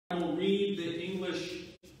read the English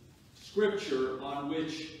scripture on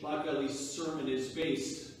which Potbelly's sermon is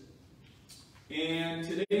based. And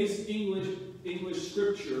today's English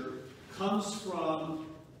scripture comes from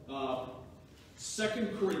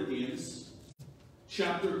 2 Corinthians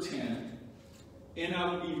chapter 10, and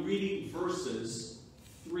I will be reading verses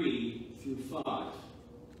 3 through 5.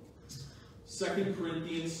 2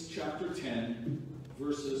 Corinthians chapter 10,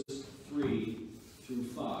 verses 3 through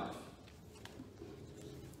 5.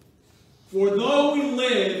 For though we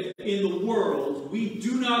live in the world, we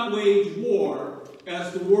do not wage war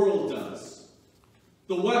as the world does.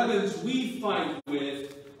 The weapons we fight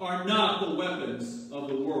with are not the weapons of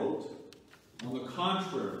the world. On the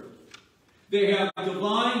contrary, they have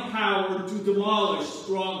divine power to demolish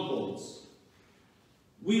strongholds.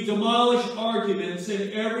 We demolish arguments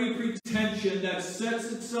and every pretension that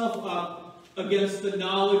sets itself up against the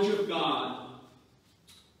knowledge of God.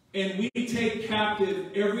 And we take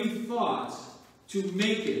captive every thought to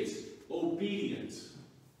make it obedient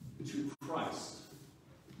to Christ.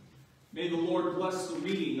 May the Lord bless the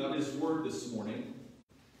reading of his word this morning,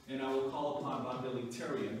 and I will call upon Potbelly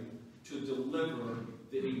Terrian to deliver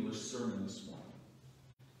the English sermon this morning.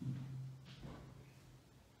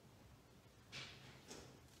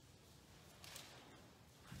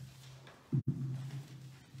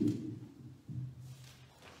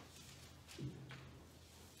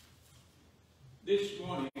 This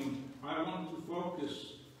morning, I want to focus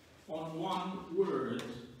on one word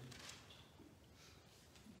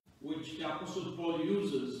which the Apostle Paul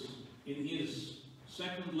uses in his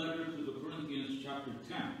second letter to the Corinthians, chapter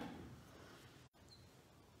 10.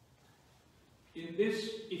 In this,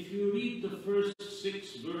 if you read the first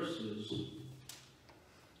 6 verses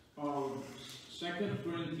of 2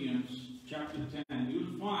 Corinthians, chapter 10,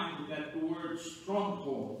 you'll find that the word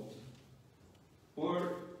stronghold,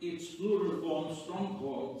 or its plural form,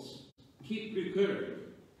 strongholds, keep recurring.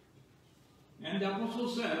 And the Apostle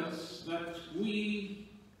says that we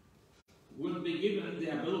will be given the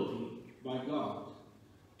ability by God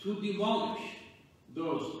to demolish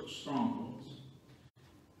those strongholds.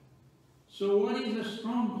 So what is a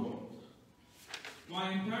stronghold?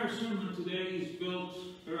 My entire sermon today is built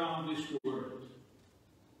around this word.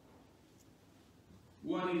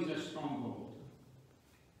 What is a stronghold?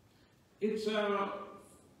 It's a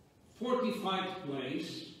fortified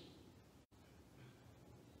place,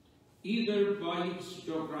 either by its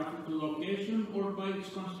geographical location or by its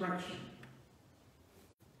construction.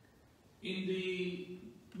 In the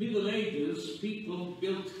Middle Ages, people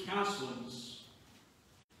built castles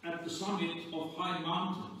at the summit of high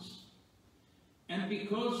mountains. And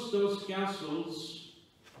because those castles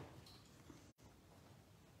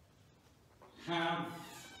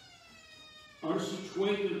are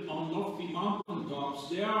situated on lofty mountaintops,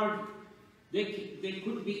 they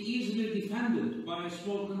could be easily defended by a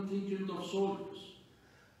small contingent of soldiers.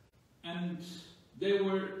 And they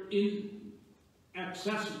were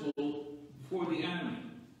inaccessible for the enemy.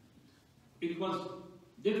 It was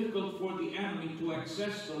difficult for the enemy to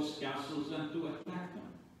access those castles and to attack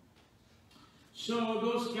them. So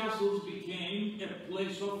those castles became a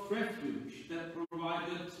place of refuge that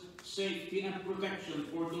provided safety and protection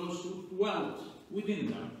for those who dwelt within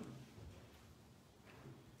them.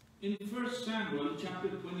 In 1 Samuel chapter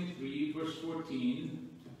 23, verse 14,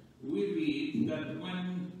 we read that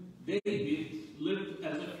when David lived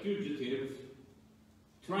as a fugitive,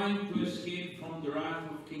 trying to escape from the wrath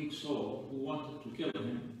of King Saul, who wanted to kill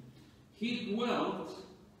him, he dwelt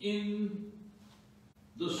in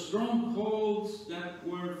the strongholds that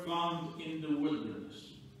were found in the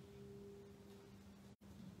wilderness.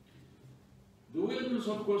 The wilderness,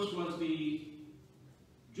 of course, was the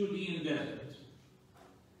Judean desert.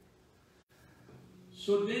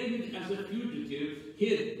 So David, as a fugitive,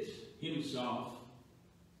 hid himself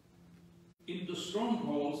in the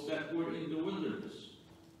strongholds that were in the wilderness.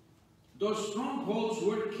 Those strongholds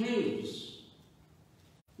were caves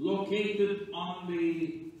located on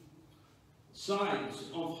the sides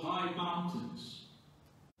of high mountains,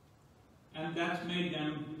 and that made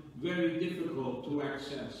them very difficult to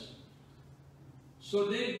access.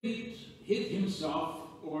 So David hid himself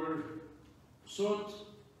or sought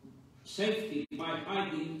safety by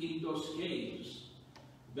hiding in those caves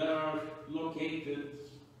that are located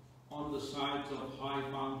on the sides of high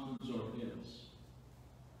mountains or hills.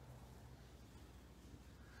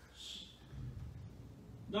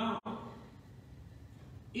 Now,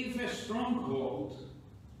 if a stronghold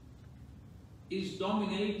is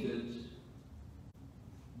dominated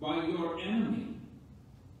by your enemy,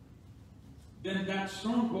 then that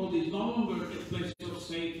stronghold is no longer a place of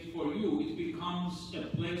safety for you. It becomes a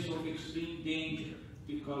place of extreme danger.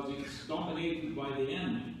 because it's dominated by the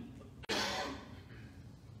enemy.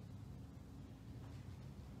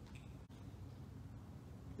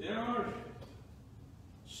 There are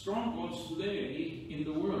strongholds today in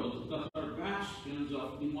the world that are bastions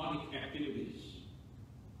of demonic activities.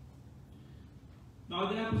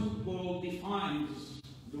 Now the Apostle Paul defines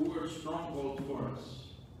the word stronghold for us.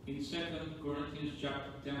 In 2 Corinthians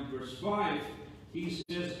chapter 10 verse 5, he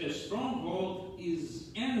says, a stronghold is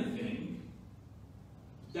anything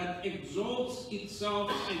that exalts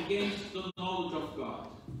itself against the knowledge of God.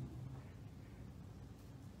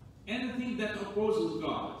 Anything that opposes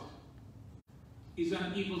God is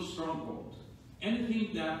an evil stronghold.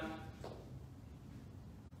 Anything that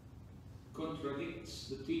contradicts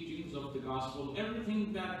the teachings of the gospel,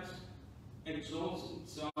 everything that exalts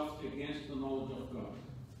itself against the knowledge of God.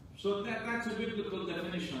 So that's a biblical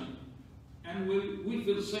definition, and we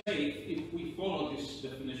feel safe if we follow this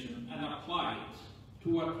definition and apply it to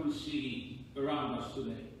what we see around us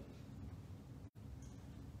today.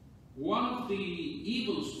 One of the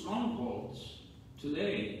evil strongholds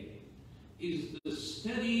today is the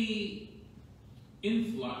steady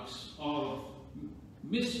influx of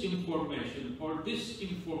misinformation or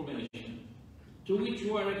disinformation to which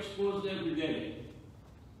you are exposed every day.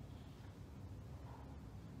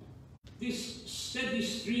 This steady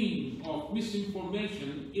stream of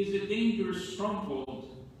misinformation is a dangerous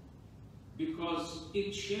stronghold because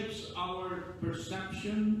it shapes our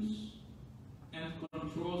perceptions and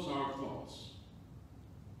controls our thoughts.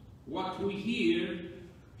 What we hear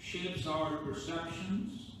shapes our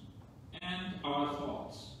perceptions and our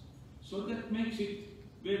thoughts. So that makes it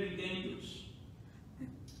very dangerous.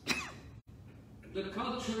 The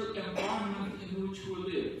cultural environment in which we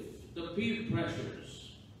live, the peer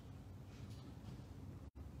pressures,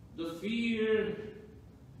 the fear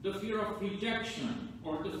of rejection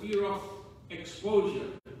or the fear of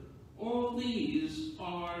exposure, all these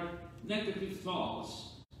are negative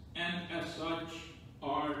thoughts and as such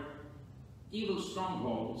are evil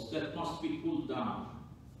strongholds that must be pulled down.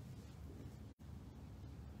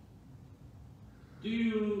 Do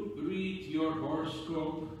you read your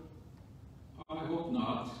horoscope? I hope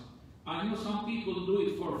not. I know some people do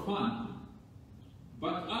it for fun,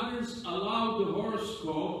 but others allow the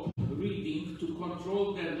horoscope reading to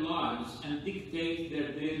control their lives and dictate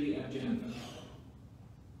their daily agenda.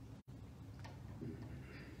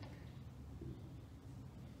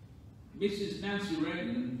 Mrs. Nancy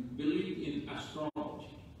Reagan believed in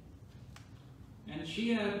astrology, and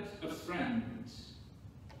she had a friend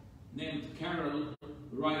named Carol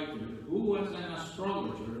Reiter, who was an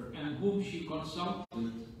astrologer and whom she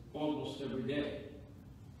consulted almost every day.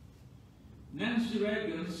 Nancy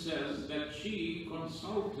Reagan says that she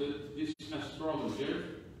consulted this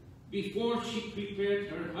astrologer before she prepared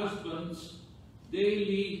her husband's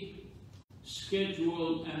daily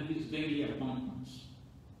schedule and his daily appointments.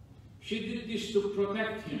 She did this to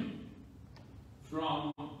protect him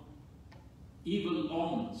from evil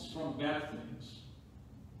omens, from bad things.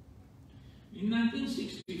 In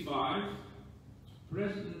 1965,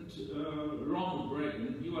 President Ronald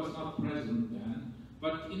Reagan, he was not president then,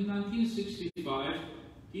 but in 1965,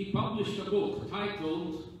 he published a book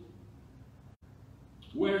titled,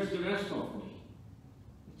 Where's the Rest of Me?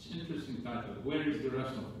 It's an interesting title, Where is the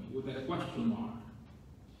Rest of Me? With a question mark.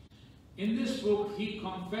 In this book, he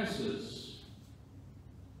confesses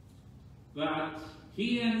that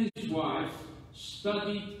he and his wife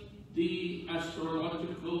studied the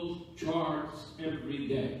astrological charts every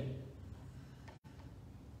day.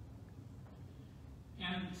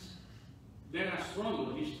 And their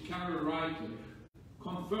astrologist, Carol Reiter,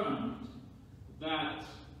 confirmed that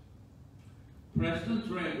President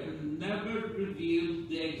Reagan never revealed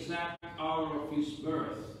the exact hour of his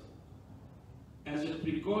birth as a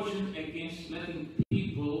precaution against letting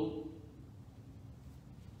people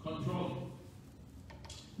control him.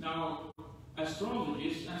 Now,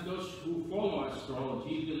 astrologists and those who follow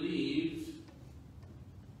astrology believe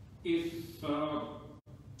if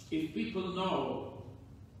people know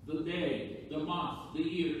the day, the month, the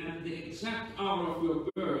year, and the exact hour of your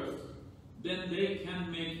birth, then they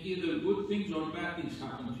can make either good things or bad things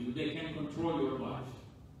happen to you. They can control your life.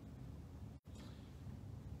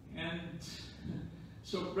 And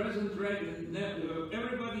so President Reagan,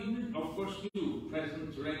 everybody of course knew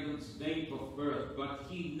President Reagan's date of birth, but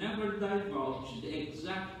he never divulged the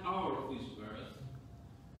exact hour of his birth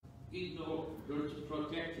in order to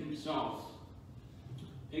protect himself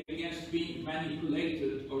against being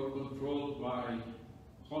manipulated or controlled by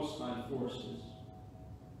hostile forces.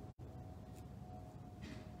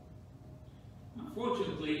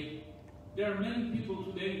 Unfortunately, there are many people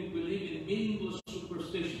today who believe in meaningless superstitions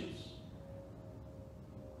superstitions.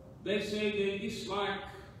 They say they dislike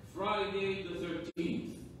Friday the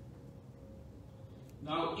 13th.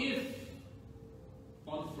 Now, if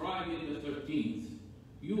on Friday the 13th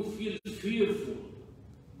you feel fearful,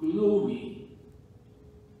 gloomy,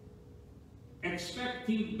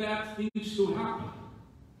 expecting bad things to happen,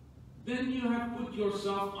 then you have put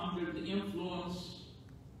yourself under the influence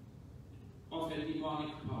of a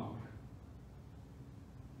demonic power.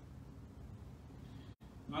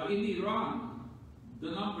 Now, in Iran,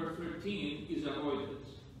 the number 13 is avoided.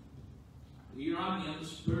 The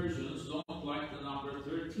Iranians, Persians don't like the number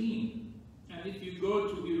 13. And if you go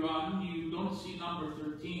to Iran, you don't see number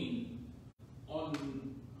 13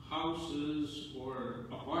 on houses or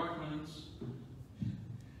apartments.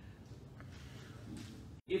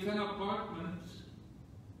 If an apartment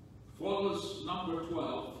follows number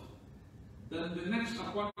 12, then the next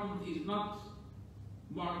apartment is not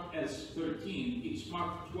marked as 13, it's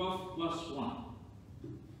marked 12 plus 1.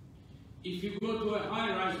 If you go to a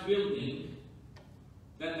high-rise building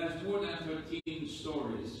that has more than 13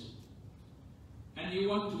 stories, and you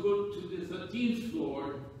want to go to the 13th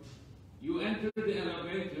floor, you enter the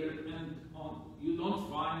elevator and you don't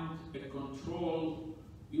find a control,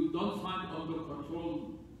 you don't find on the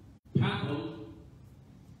control panel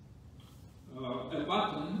a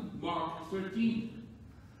button marked 13.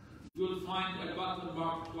 You'll find a button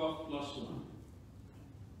marked 12 plus 1.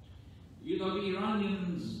 You know, the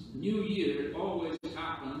Iranians' New Year always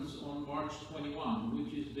happens on March 21,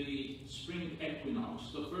 which is the spring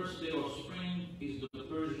equinox. The first day of spring is the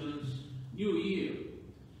Persians' New Year.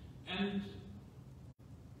 And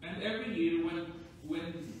every year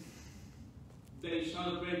when they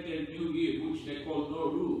celebrate their New Year, which they call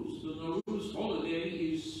Nowruz, the Nowruz holiday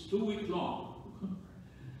is 2 weeks long.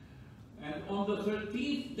 And on the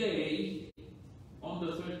 13th day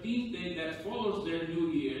that follows their New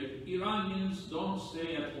Year, Iranians don't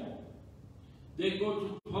stay at home. They go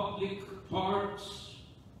to public parks,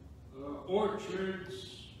 orchards,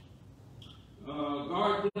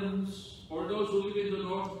 gardens, or those who live in the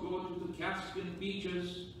north go to the Caspian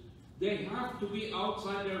beaches. They have to be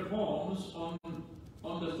outside their homes on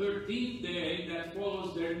the 13th day that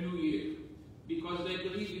follows their New Year, because they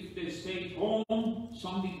believe if they stayed home,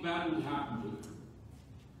 something bad would happen to them.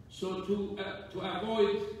 So to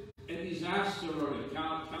avoid a disaster or a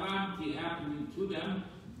calamity happening to them,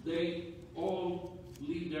 they all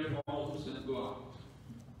leave their homes and go out.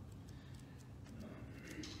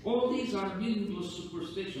 All these are meaningless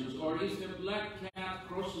superstitions. Or if a black cat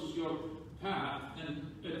crosses your path,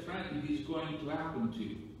 then a tragedy is going to happen to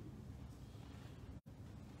you.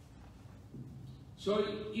 So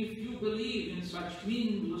if you believe in such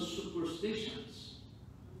meaningless superstitions,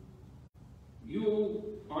 you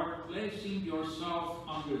are placing yourself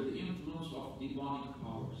under the influence of demonic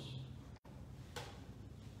powers.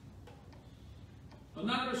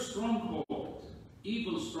 Another stronghold,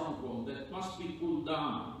 evil stronghold that must be pulled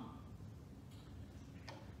down,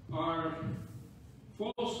 are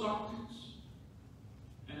false doctrines,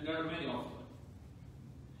 and there are many of them.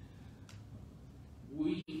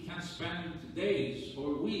 We can spend days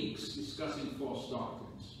or weeks discussing false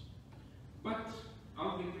doctrines, but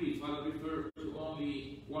I'll be brief. I'll refer to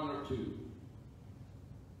only one or two.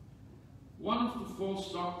 One of the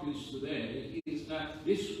false doctrines today is that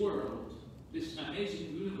this world, this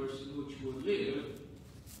amazing universe in which we live,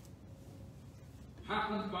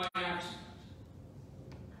 happened by accident.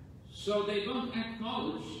 So they don't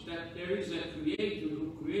acknowledge that there is a creator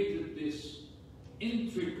who created this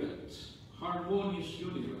intricate, harmonious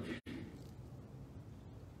universe.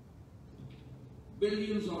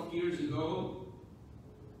 Billions of years ago,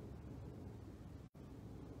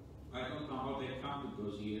 I don't know how they counted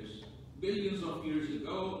those years. Billions of years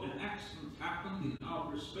ago, an accident happened in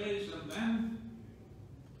outer space, and then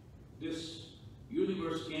this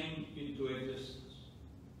universe came into existence.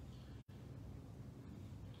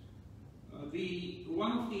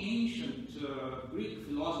 One of the ancient Greek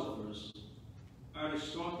philosophers,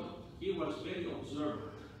 Aristotle, he was very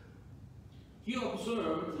observant. He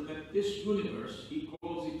observed that this universe, he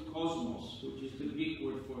calls it cosmos, which is the Greek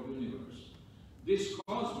word for universe. This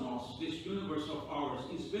cosmos, this universe of ours,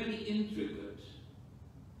 is very intricate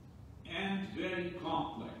and very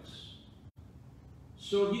complex.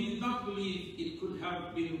 So he did not believe it could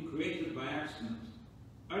have been created by accident.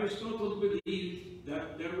 Aristotle believed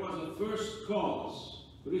that there was a first cause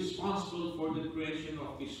responsible for the creation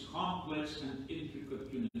of this complex and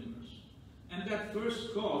intricate universe. And that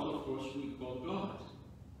first cause, of course, we call God.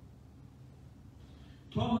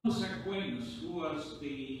 Thomas Aquinas, who was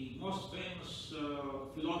the most famous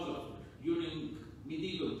philosopher during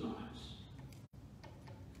medieval times,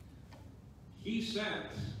 He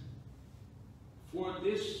said, for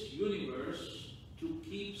this universe to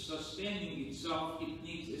keep sustaining itself, it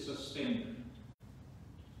needs a sustainer.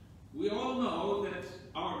 We all know that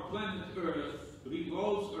our planet Earth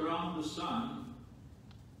revolves around the sun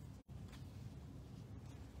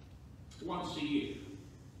once a year.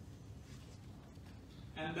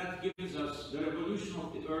 And that gives us, the revolution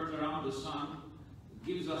of the Earth around the sun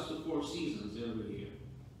gives us the 4 seasons every year.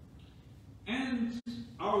 And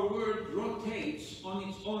our world rotates on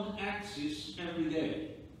its own axis every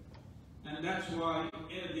day. And that's why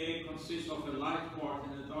every day consists of a light part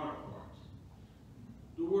and a dark part.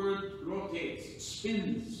 The world rotates, it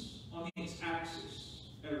spins on its axis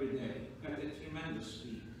every day at a tremendous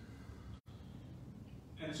speed.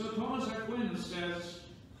 And so Thomas Aquinas says,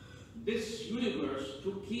 this universe,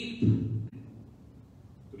 to keep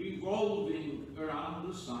revolving around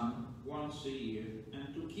the sun once a year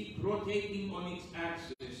and to keep rotating on its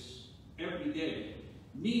axis every day,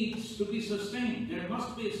 needs to be sustained. There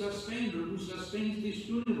must be a sustainer who sustains this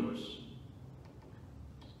universe.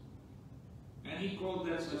 And he called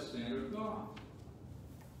that sustainer God.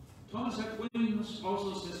 Thomas Aquinas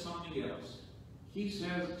also says something else. He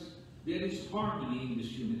says there is harmony in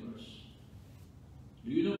this universe.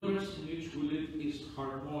 The universe in which we live is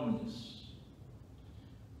harmonious.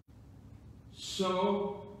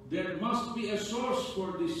 So there must be a source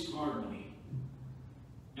for this harmony.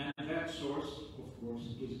 And that source, of course,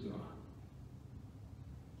 is God.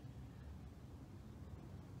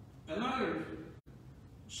 Another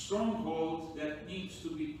stronghold that needs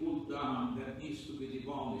to be pulled down, that needs to be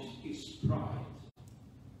demolished, is pride.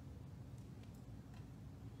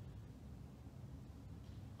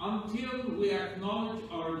 Until we acknowledge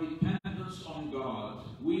our dependence on God,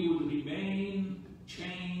 we will remain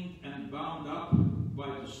chained and bound up by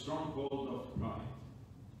the stronghold of pride.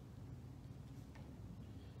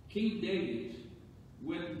 King David,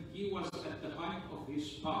 when he was at the height of his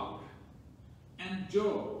power, and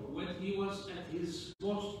Job, when he was at his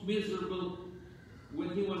most miserable, when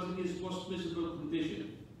he was in his most miserable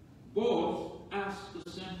condition, both asked the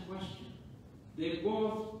same question. They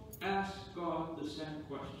both asked God the same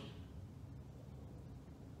question.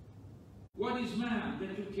 What is man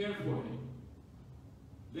that you care for him?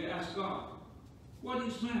 They asked God. What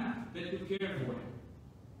is man that you care for him?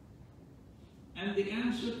 And the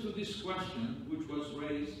answer to this question, which was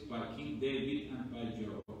raised by King David and by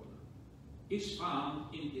Job, is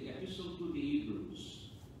found in the Epistle to the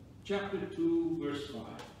Hebrews, chapter 2, verse 5.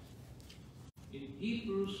 In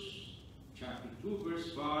Hebrews chapter 2,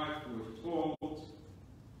 verse 5, we're told,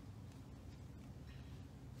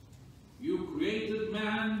 you created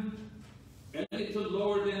man a little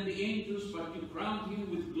lower than the angels, but you crowned him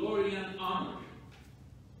with glory and honor.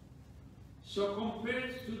 So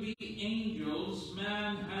compared to the angels,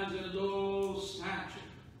 man has a low stature.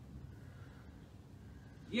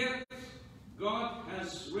 Yet God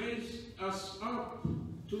has raised us up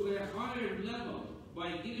to a higher level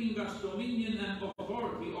by giving us dominion and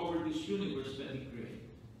authority over this universe that He created.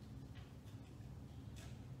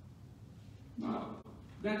 Now,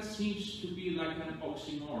 that seems to be like an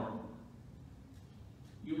oxymoron.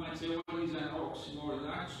 You might say, what is an oxymoron?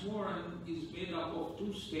 An oxymoron is made up of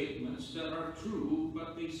 2 statements that are true,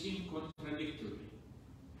 but they seem contradictory.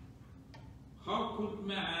 How could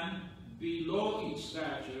man be low in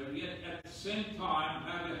stature, yet at the same time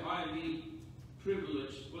have a highly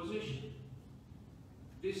privileged position?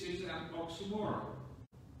 This is an oxymoron.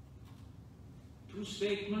 2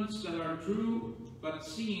 statements that are true, but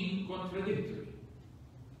seem contradictory.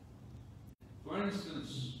 For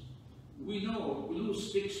instance, we know glue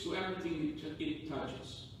sticks to everything it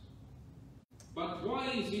touches. But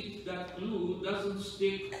why is it that glue doesn't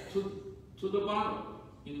stick to the bottle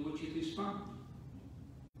in which it is found?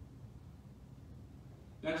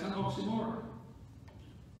 That's an oxymoron.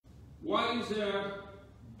 Why is a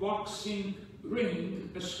boxing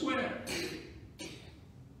ring a square?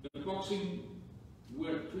 The boxing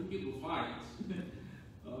where 2 people fight,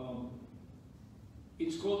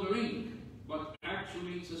 it's called a ring, but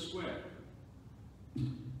actually it's a square.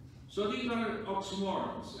 So these are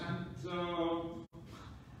oxymorons, and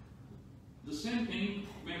the same thing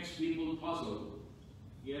makes people puzzled.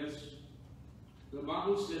 Yes, the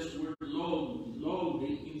Bible says we're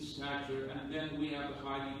lowly in stature, and then we have a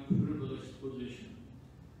highly privileged position.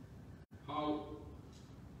 How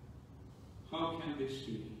can this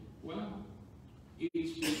be? Well,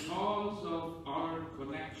 it's because of our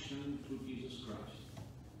connection to Jesus Christ.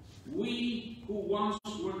 We who once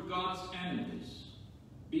were God's enemies,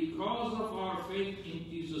 because of our faith in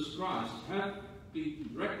Jesus Christ, have been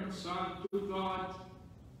reconciled to God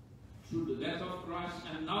through the death of Christ,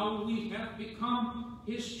 and now we have become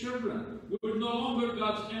His children. We're no longer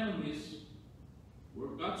God's enemies. We're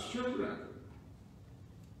God's children.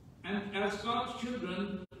 And as God's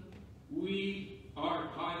children, we are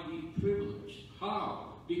highly privileged.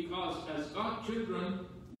 How? Because as God's children,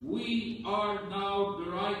 we are now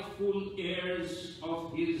the rightful heirs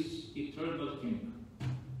of His eternal kingdom.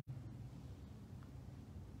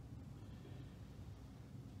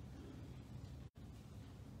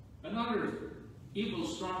 Another evil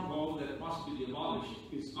stronghold that must be demolished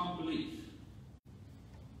is unbelief.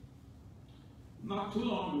 Not too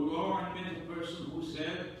long ago, I met a person who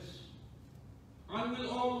said, I will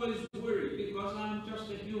always worry because I'm just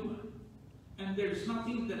a human, and there's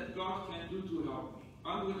nothing that God can do to help me.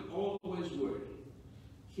 I will always worry.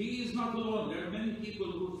 He is not alone. There are many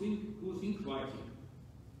people who think like him.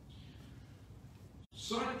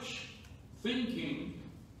 Such thinking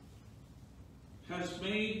has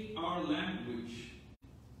made our language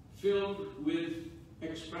filled with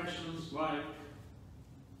expressions like,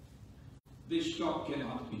 this job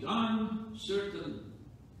cannot be done, certain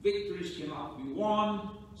victories cannot be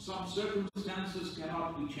won, some circumstances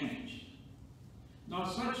cannot be changed. Now,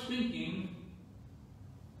 such thinking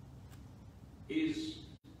is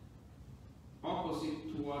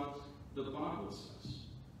opposite to what the Bible says.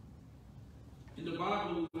 In the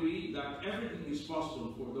Bible, we read that everything is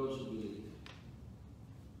possible for those who believe.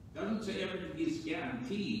 It doesn't say everything is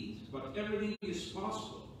guaranteed, but everything is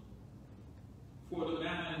possible for the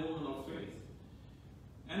man and woman of faith.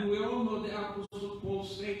 And we all know the Apostle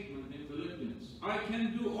Paul's statement in Philippians, I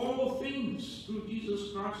can do all things through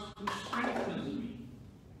Jesus Christ who strengthens me.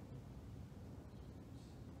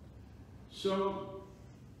 So,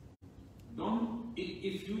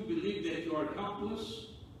 if you believe that you are helpless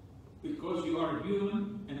because you are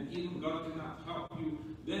human and even God cannot help you,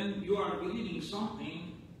 then you are believing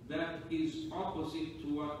something that is opposite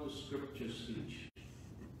to what the Scriptures teach.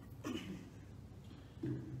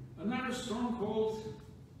 Another stronghold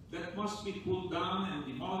that must be pulled down and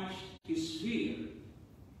demolished is fear.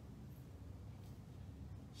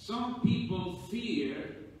 Some people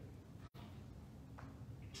fear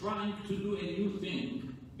trying to do a new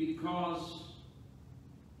thing because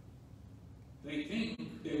they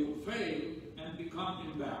think they will fail and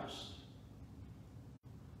become embarrassed.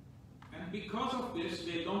 And because of this,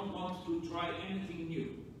 they don't want to try anything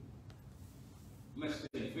new, lest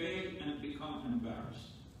they fail and become embarrassed.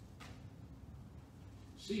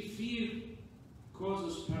 See, fear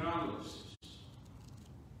causes paralysis.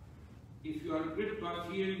 If you are gripped by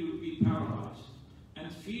fear, you'll be paralyzed.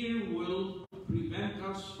 And fear will prevent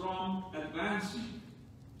us from advancing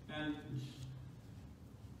and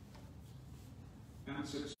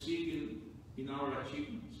succeeding in our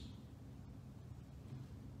achievements.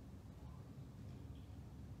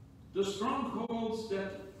 The strongholds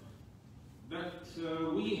that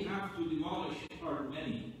we have to demolish are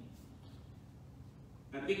many.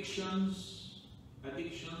 Addictions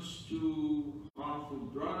to harmful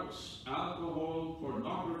drugs, alcohol,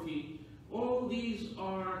 pornography, all these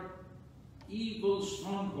are evil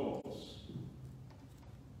strongholds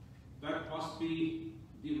that must be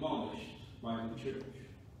demolished by the church.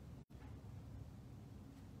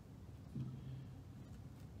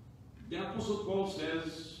 The Apostle Paul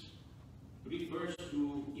refers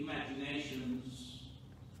to imaginations,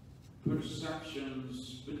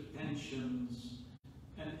 perceptions, pretensions,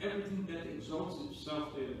 and everything that exalts itself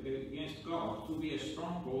against God to be a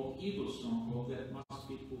stronghold, evil stronghold that must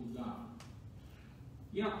be pulled down.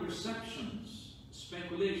 Yeah, perceptions,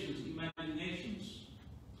 speculations, imaginations.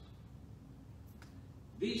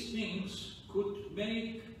 These things could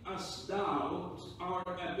make us doubt our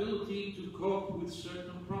ability to cope with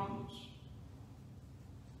certain problems.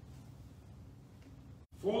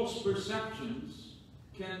 False perceptions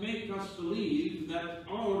can make us believe that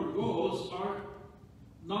our goals are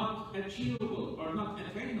not achievable or not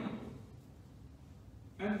attainable,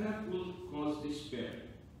 and that will cause despair.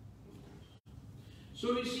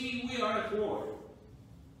 So you see, we are at war.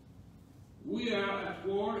 We are at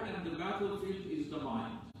war, and the battlefield is the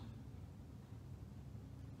mind.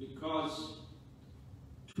 Because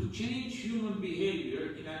to change human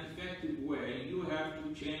behavior in an effective way, you have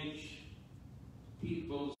to change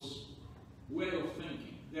people's way of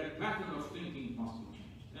thinking. Their pattern of thinking must be changed.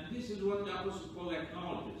 And this is what the Apostle Paul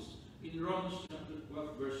acknowledges. In Romans chapter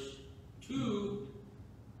 12, verse 2,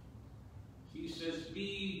 he says,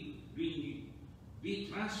 be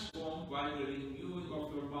transformed by the renewing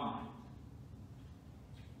of your mind.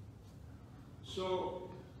 So,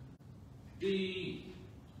 the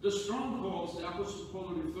strongholds the Apostle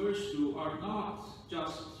Paul refers to are not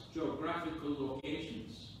just geographical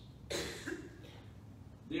locations.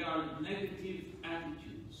 They are negative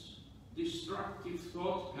attitudes, destructive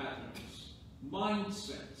thought patterns,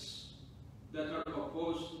 mindsets that are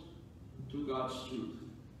opposed to God's truth.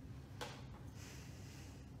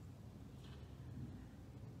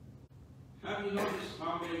 Have you noticed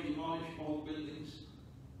how they demolish old buildings?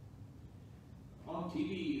 On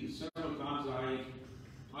TV, several times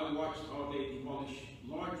I watched how they demolish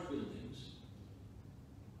large buildings.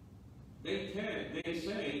 They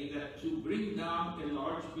say that to bring down a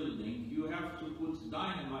large building, you have to put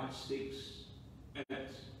dynamite sticks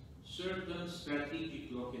at certain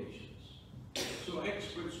strategic locations. So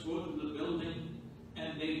experts go to the building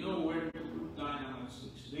and they know where to put dynamite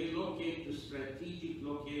sticks. They locate the strategic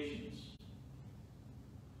locations.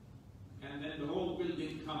 And then the whole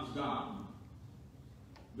building comes down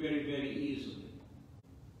very, very easily.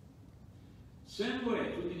 Same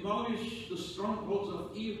way, to demolish the strongholds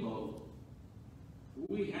of evil,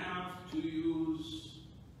 we have to use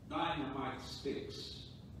dynamite sticks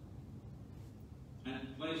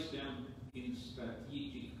and place them in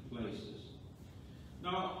strategic places.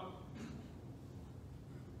 Now,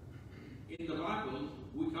 in the Bible,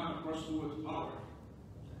 we come across the word power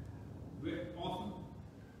very often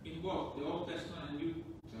in both the Old Testament and New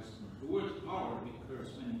Testament. The word power occurs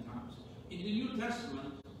many times. In the New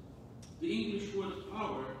Testament, the English word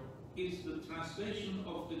power is the translation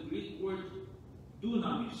of the Greek word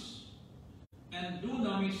dunamis. And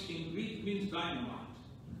dunamis in Greek means dynamite.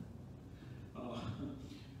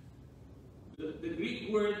 The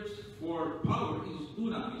Greek word for power is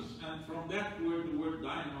dunamis, and from that word, the word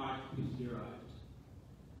dynamite is derived.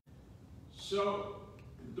 So,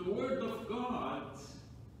 the Word of God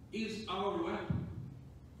is our weapon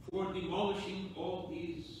for demolishing all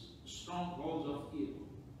these strongholds of evil.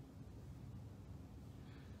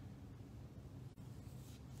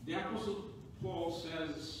 The Apostle Paul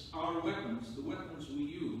says our weapons, the weapons we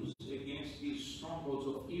use against these strongholds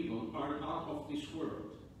of evil, are not of this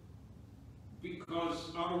world.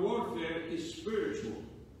 Because our warfare is spiritual,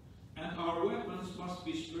 and our weapons must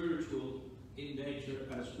be spiritual in nature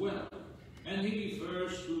as well. And he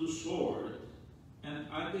refers to the sword and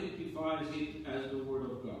identifies it as the Word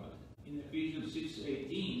of God. In Ephesians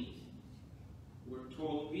 6:18, we're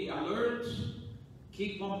told, be alert,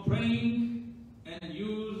 keep on praying, and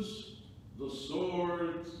use the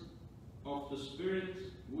sword of the Spirit,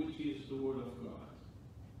 which is the Word of God.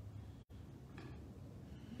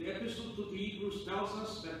 The Epistle to the Hebrews tells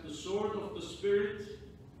us that the sword of the Spirit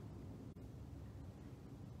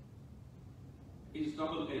is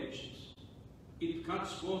double-edged. It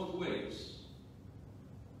cuts both ways.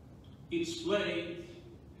 Its blade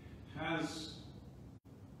has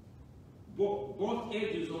both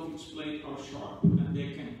edges of its blade are sharp, and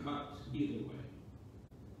they can cut either way.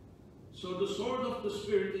 So the sword of the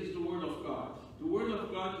Spirit is the Word of God. The Word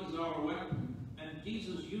of God is our weapon, and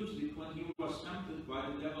Jesus used it when he was tempted by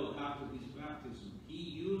the devil after his baptism. He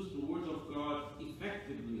used the Word of God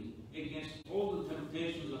effectively against all the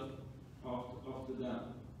temptations of the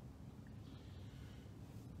devil.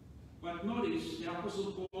 But notice, the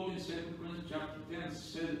Apostle Paul in 2 Corinthians chapter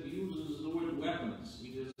 10 uses the word weapons.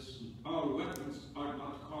 He says, our weapons are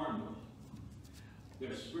not carnal.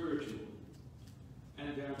 They're spiritual.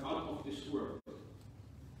 And they're out of this world.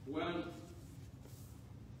 Well,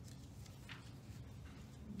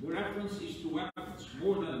 the reference is to weapons,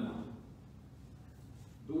 more than one.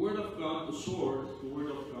 The Word of God, the sword, the Word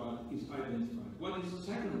of God is identified. What is the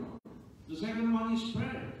second one? The second one is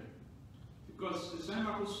prayer. Because the same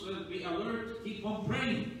apostle says, be alert, keep on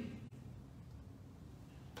praying.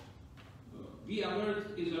 Be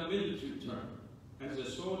alert is a military term. As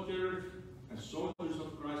a soldier, as soldiers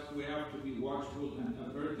of Christ, we have to be watchful and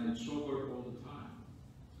alert and sober all the time.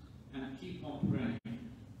 And keep on praying.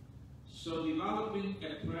 So developing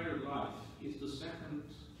a prayer life is the second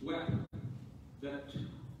weapon that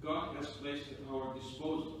God has placed at our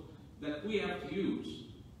disposal, that we have to use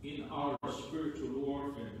in our spiritual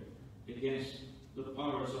warfare against the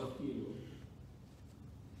powers of evil.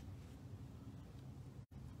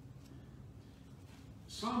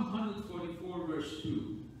 Psalm 144 verse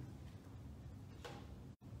 2.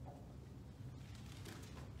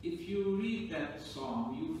 If you read that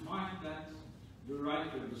psalm, you find that the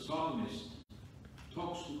writer, the psalmist,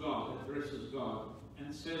 talks to God, addresses God,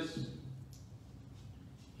 and says,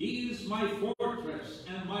 He is my fortress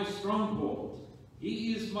and my stronghold.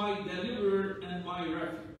 He is my deliverer and my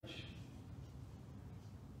refuge.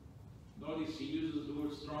 Notice he uses the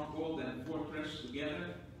word stronghold and fortress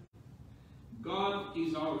together. God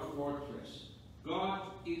is our fortress. God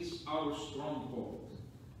is our stronghold.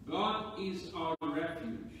 God is our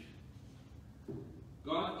refuge.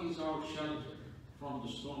 God is our shelter from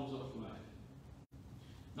the storms of life.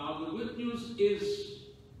 Now the good news is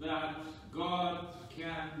that God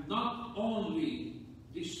can not only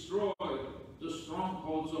destroy the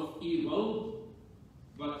strongholds of evil,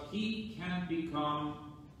 but He can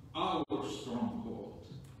become our stronghold.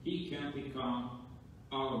 He can become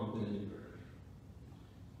our deliverer.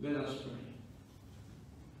 Let us pray.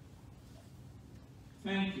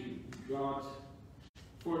 Thank you, God,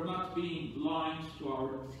 for not being blind to our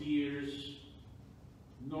tears,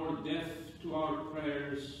 nor deaf to our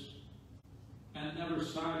prayers, and never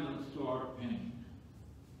silent to our pain.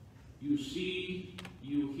 You see,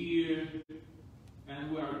 you hear,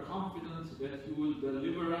 and we are confident that you will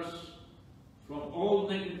deliver us from all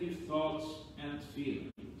negative thoughts and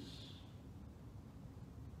feelings.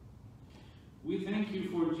 We thank you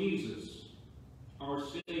for Jesus, our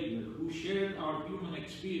Savior, who shared our human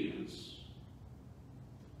experience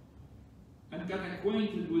and got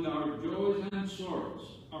acquainted with our joys and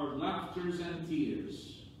sorrows, our laughters and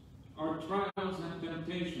tears, our trials and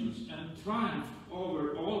temptations, and triumphed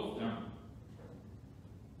over all of them.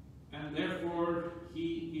 And therefore,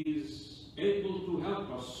 He is able to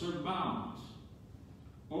help us surmount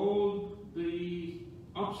all the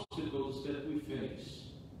obstacles that we face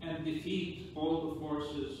and defeat all the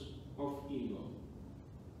forces of evil.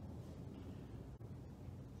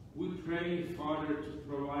 We pray, Father, to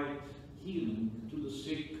provide healing to the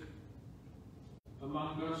sick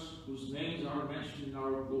among us whose names are mentioned in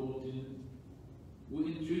our bulletin. We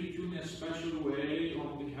entreat you in a special way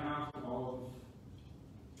on behalf of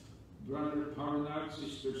Brother Parnak,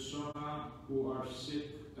 Sister Sona, who are sick,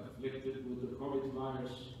 afflicted with the COVID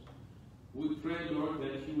virus. We pray, Lord,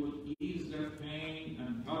 that you would ease their pain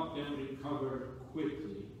and help them recover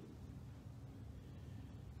quickly.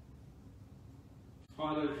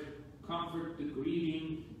 Father, comfort the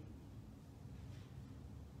grieving,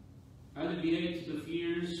 alleviate the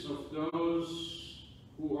fears of those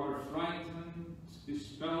who are frightened,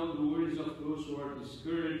 dispel the worries of those who are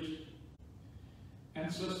discouraged,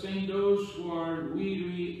 and sustain those who are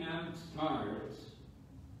weary and tired.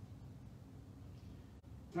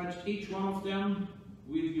 Touch each one of them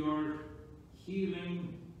with your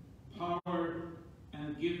healing power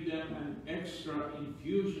and give them an extra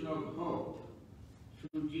infusion of hope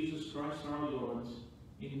through Jesus Christ our Lord,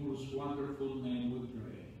 in whose wonderful name